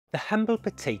The humble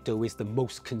potato is the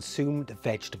most consumed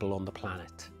vegetable on the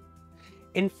planet.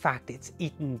 In fact, it's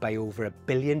eaten by over 1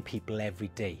 billion people every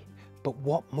day. But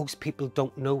what most people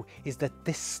don't know is that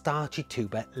this starchy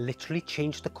tuber literally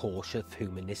changed the course of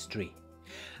human history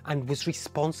and was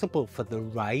responsible for the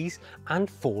rise and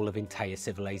fall of entire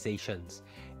civilizations.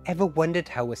 Ever wondered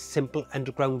how a simple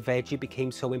underground veggie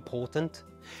became so important?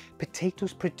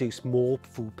 Potatoes produce more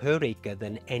food per acre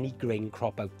than any grain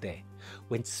crop out there.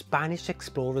 When Spanish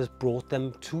explorers brought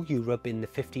them to Europe in the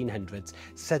 1500s,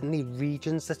 suddenly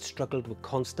regions that struggled with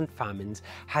constant famines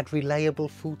had reliable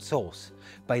food source.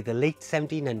 By the late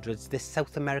 1700s, this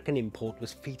South American import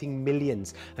was feeding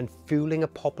millions and fueling a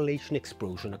population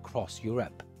explosion across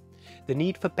Europe. The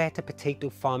need for better potato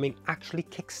farming actually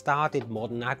kick-started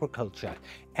modern agriculture,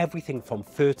 everything from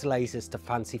fertilizers to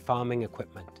fancy farming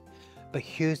equipment. But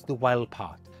here's the wild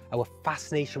part. Our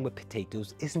fascination with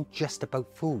potatoes isn't just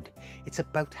about food. It's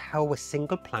about how a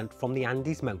single plant from the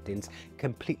Andes Mountains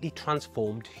completely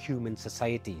transformed human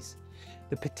societies.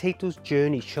 The potato's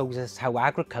journey shows us how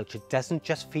agriculture doesn't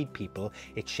just feed people,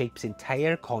 it shapes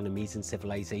entire economies and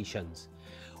civilizations.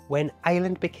 When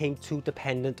Ireland became too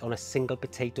dependent on a single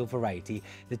potato variety,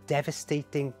 the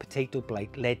devastating potato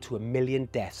blight led to 1 million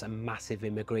deaths and massive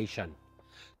immigration.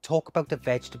 Talk about a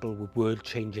vegetable with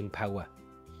world-changing power.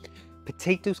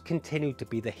 Potatoes continue to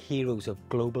be the heroes of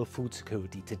global food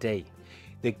security today.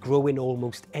 They grow in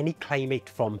almost any climate,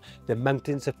 from the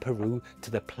mountains of Peru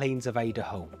to the plains of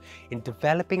Idaho. In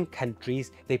developing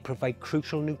countries, they provide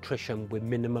crucial nutrition with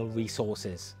minimal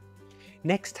resources.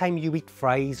 Next time you eat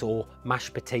fries or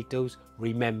mashed potatoes,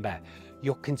 remember,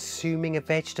 you're consuming a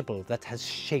vegetable that has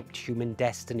shaped human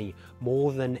destiny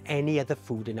more than any other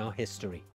food in our history.